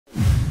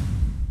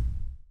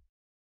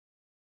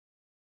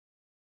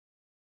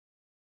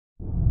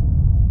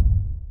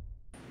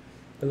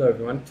Hello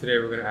everyone, today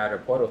we're going to add a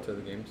portal to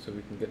the game so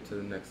we can get to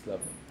the next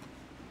level.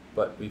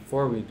 But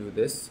before we do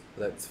this,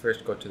 let's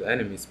first go to the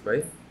enemy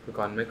sprite, click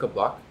on make a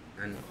block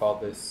and call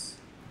this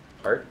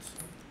art.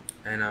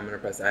 And I'm going to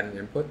press add an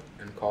input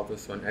and call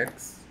this one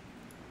X,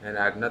 and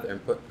add another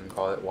input and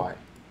call it Y.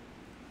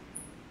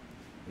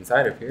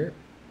 Inside of here,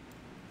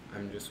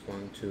 I'm just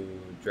going to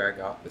drag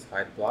out this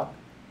hide block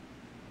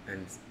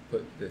and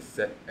put this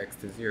set X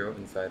to 0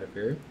 inside of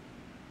here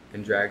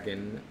and drag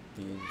in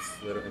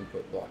these little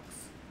input blocks.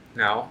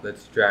 Now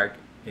let's drag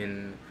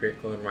in create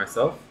clone of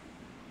myself,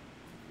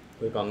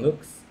 click on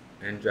looks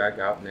and drag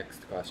out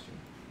next costume.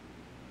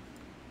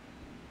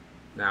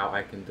 Now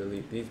I can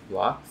delete these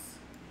blocks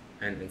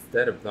and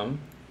instead of them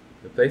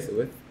replace it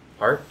with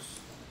part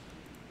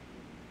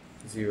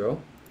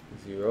 0,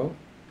 0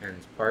 and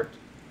part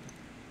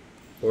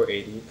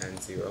 480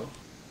 and 0,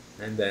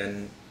 and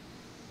then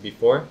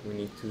before we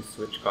need to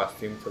switch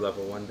costume to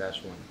level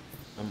 1-1.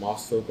 I'm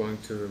also going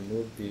to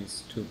remove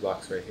these two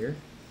blocks right here,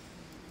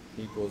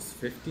 equals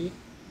 50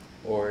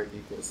 or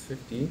equals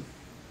 50,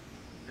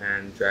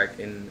 and drag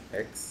in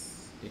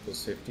X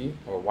equals 50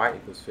 or Y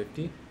equals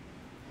 50.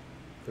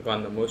 Click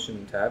on the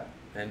motion tab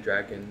and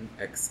drag in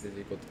X is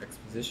equal to X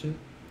position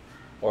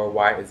or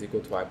Y is equal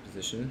to Y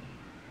position.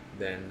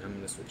 Then I'm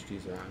going to switch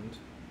these around.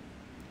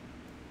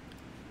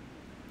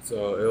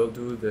 So it'll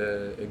do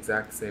the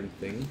exact same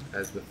thing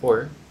as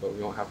before, but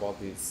we won't have all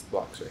these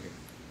blocks right here.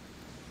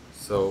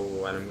 So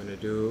what I'm going to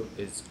do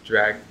is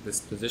drag this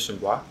position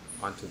block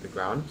onto the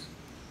ground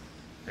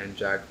and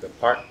drag the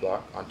part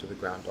block onto the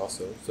ground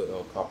also, so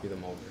it'll copy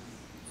them over.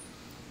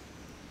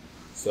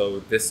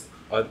 So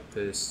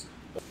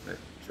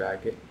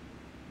drag it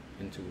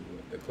into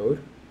the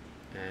code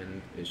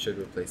and it should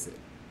replace it.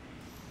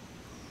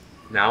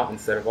 Now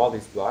instead of all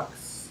these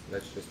blocks,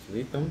 let's just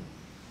delete them.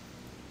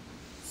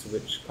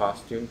 Switch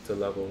costume to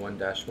level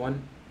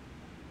 1-1,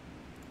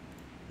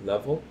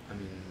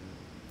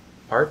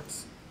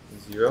 parts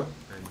 0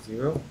 and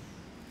 0,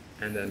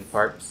 and then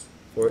parts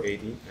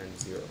 480 and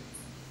 0.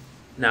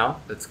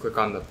 Now let's click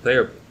on the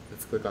player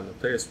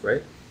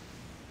sprite,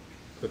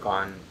 click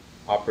on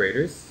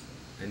operators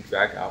and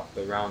drag out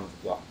the round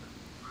block.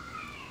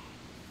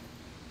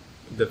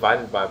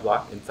 Divided by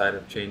block inside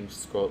of change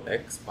scroll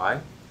X by,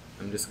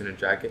 I'm just going to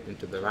drag it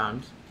into the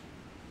round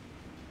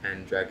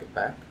and drag it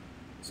back.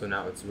 So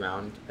now it's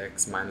round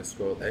X minus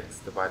scroll X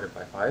divided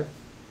by 5.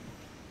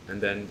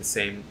 And then the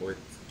same with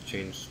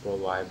change scroll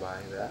Y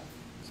by that.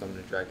 So I'm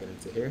going to drag it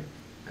into here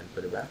and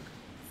put it back.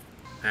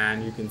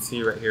 And you can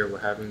see right here we're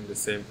having the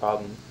same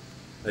problem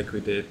like we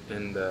did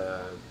in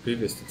the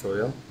previous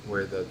tutorial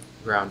where the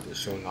ground is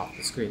showing off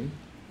the screen.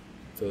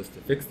 So to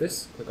fix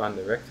this, click on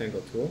the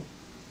rectangle tool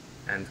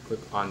and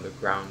click on the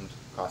ground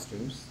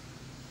costumes.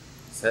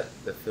 Set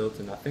the fill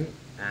to nothing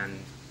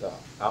and the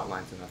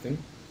outline to nothing.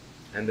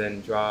 And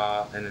then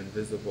draw an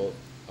invisible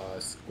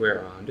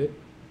square around it,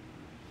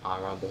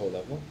 around the whole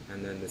level,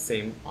 and then the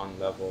same on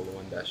level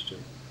 1-2.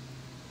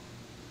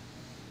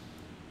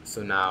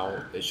 So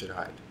now it should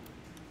hide.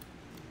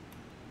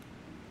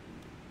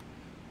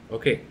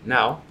 Okay,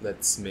 now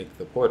let's make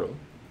the portal.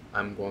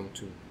 I'm going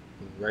to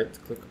right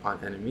click on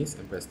enemies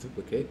and press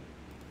duplicate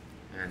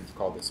and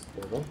call this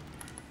portal.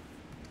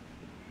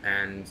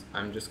 And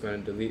I'm just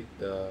going to delete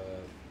the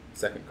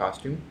second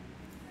costume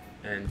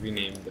and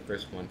rename the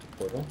first one to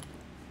portal.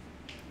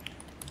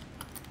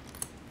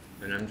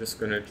 And I'm just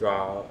going to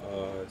draw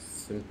a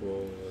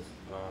simple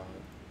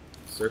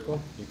circle.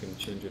 You can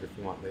change it if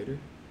you want later.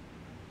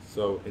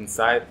 So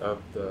inside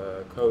of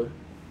the code,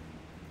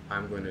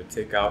 I'm going to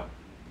take out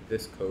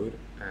this code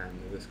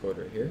and this code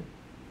right here,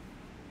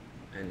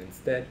 and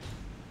instead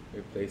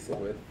replace it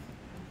with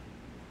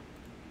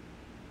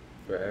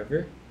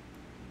forever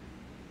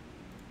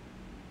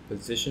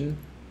position,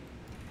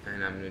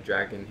 and I'm going to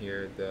drag in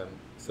here the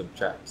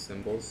subtract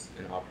symbols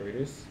and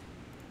operators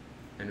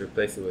and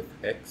replace it with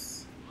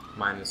X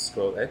minus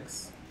scroll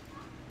X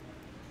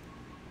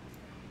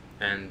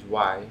and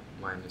Y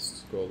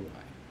minus scroll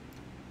Y.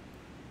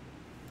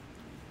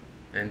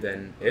 And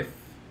then if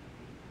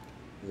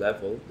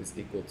level is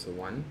equal to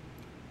 1,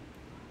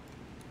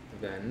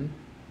 then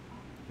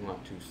we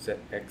want to set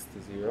X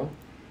to 0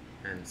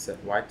 and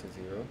set Y to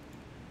 0,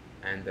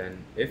 and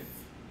then if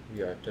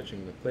we are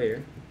touching the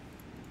player,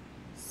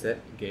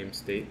 set game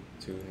state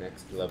to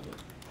next level.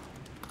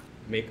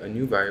 Make a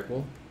new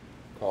variable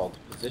called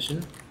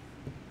position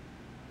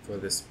for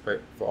this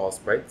sprite, for all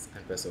sprites,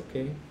 and press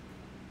OK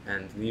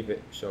and leave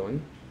it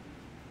showing,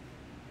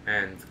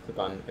 and click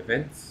on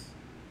events.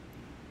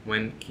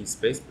 When key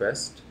space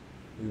pressed,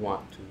 we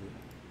want to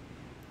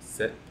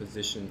set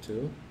position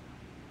to,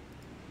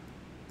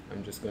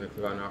 I'm just going to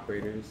click on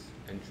operators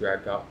and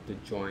drag out the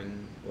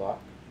join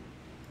block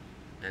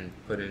and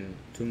put in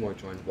 2 more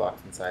join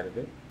blocks inside of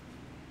it.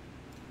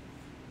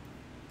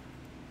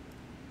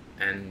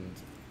 And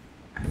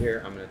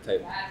here I'm going to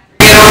type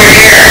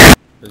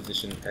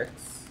position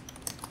X,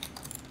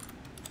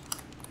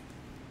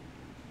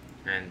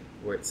 and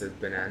where it says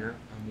banana,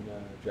 I'm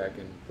going to drag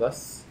in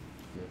plus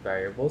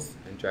variables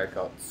and drag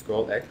out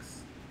scroll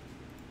X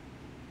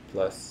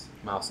plus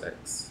mouse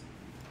X.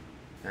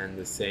 And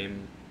the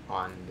same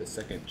on the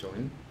second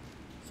join.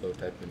 So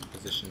type in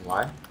position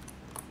Y.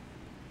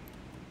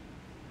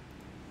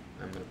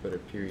 I'm going to put a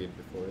period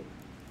before it.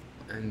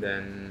 And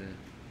then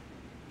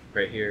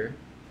right here,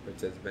 where it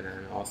says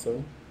banana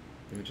also,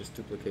 let me just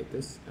duplicate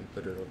this and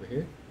put it over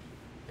here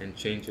and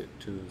change it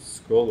to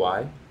scroll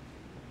Y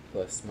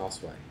plus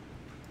mouse Y.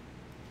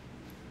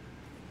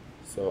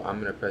 So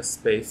I'm going to press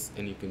space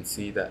and you can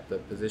see that the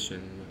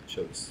position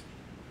shows.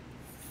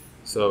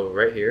 So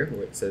right here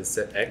where it says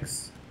set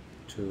X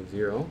to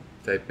 0,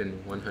 type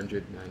in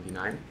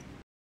 199.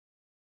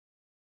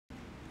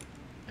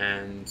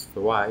 And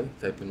for Y,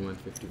 type in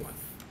 151.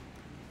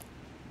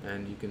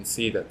 And you can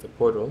see that the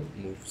portal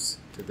moves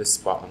to this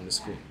spot on the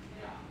screen.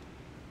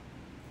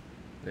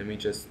 Let me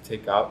just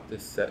take out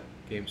this set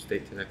game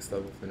state to next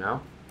level for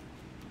now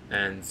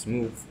and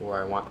move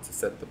where I want to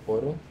set the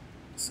portal.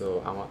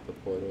 So I want the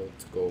portal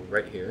to go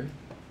right here.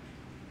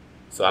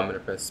 So I'm going to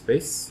press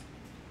space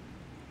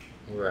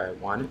where I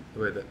want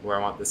it, where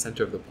I want the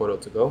center of the portal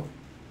to go,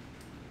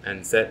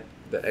 and set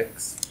the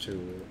X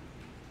to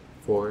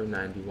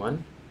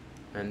 491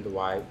 and the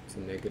Y to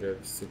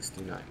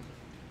 -69.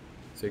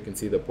 So you can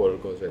see the portal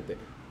goes right there.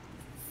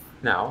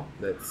 Now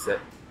let's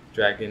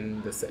drag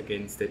in the set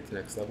game state to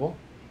next level.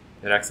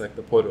 It acts like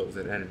the portal is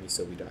an enemy,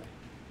 so we die.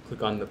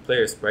 Click on the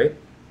player sprite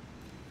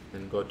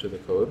and go to the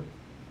code.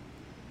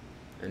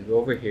 And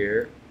over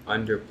here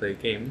under play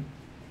game,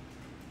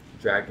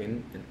 drag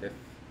in an if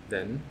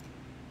then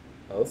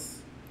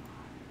else,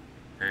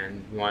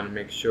 and we want to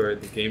make sure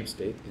the game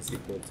state is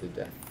equal to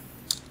death.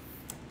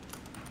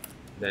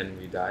 Then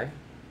we die.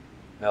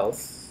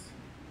 Else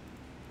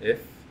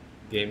if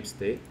game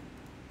state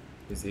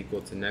is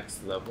equal to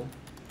next level,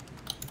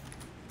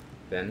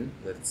 then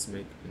let's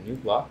make a new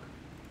block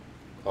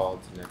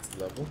called next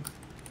level.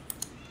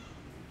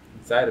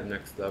 Inside of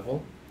next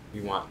level,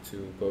 we want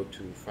to go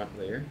to front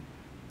layer,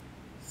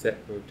 set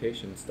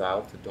rotation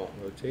style to don't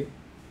rotate,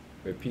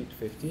 repeat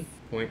 50,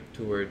 point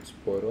towards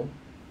portal,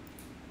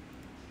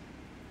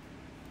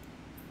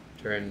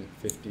 turn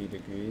 50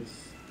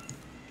 degrees,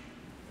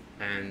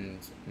 and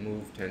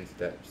move 10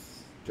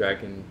 steps.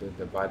 Drag in the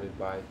divided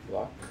by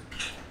block.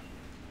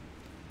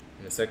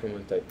 In the second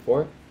one, type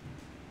 4,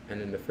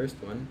 and in the first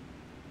one,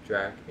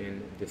 drag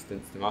in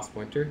distance to mouse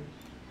pointer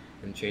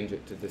and change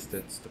it to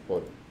distance to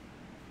portal.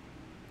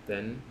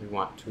 Then we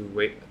want to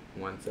wait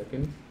 1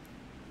 second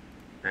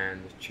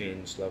and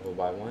change level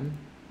by 1,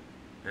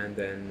 and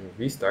then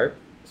restart,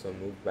 so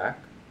move back,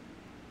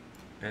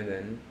 and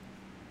then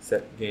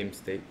set game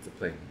state to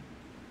playing.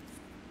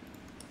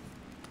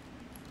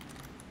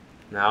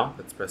 Now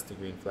let's press the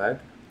green flag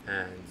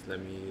and let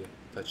me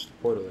touch the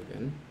portal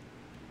again,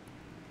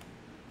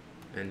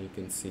 and you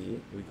can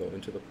see we go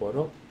into the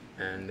portal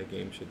and the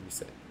game should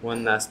reset.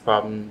 One last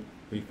problem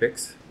we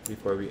fix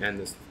before we end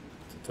this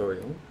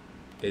tutorial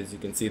is you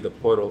can see the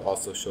portal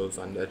also shows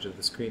on the edge of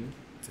the screen.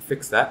 To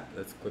fix that,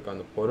 let's click on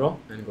the portal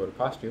and go to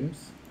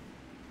costumes.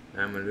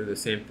 And I'm going to do the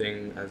same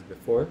thing as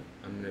before.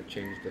 I'm going to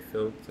change the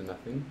fill to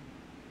nothing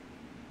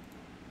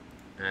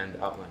and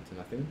outline to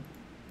nothing,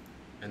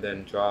 and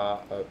then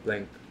draw a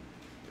blank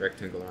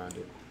rectangle around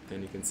it,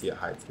 and you can see it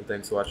hides. So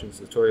thanks for watching this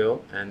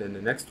tutorial, and in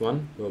the next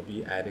one we'll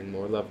be adding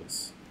more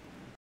levels.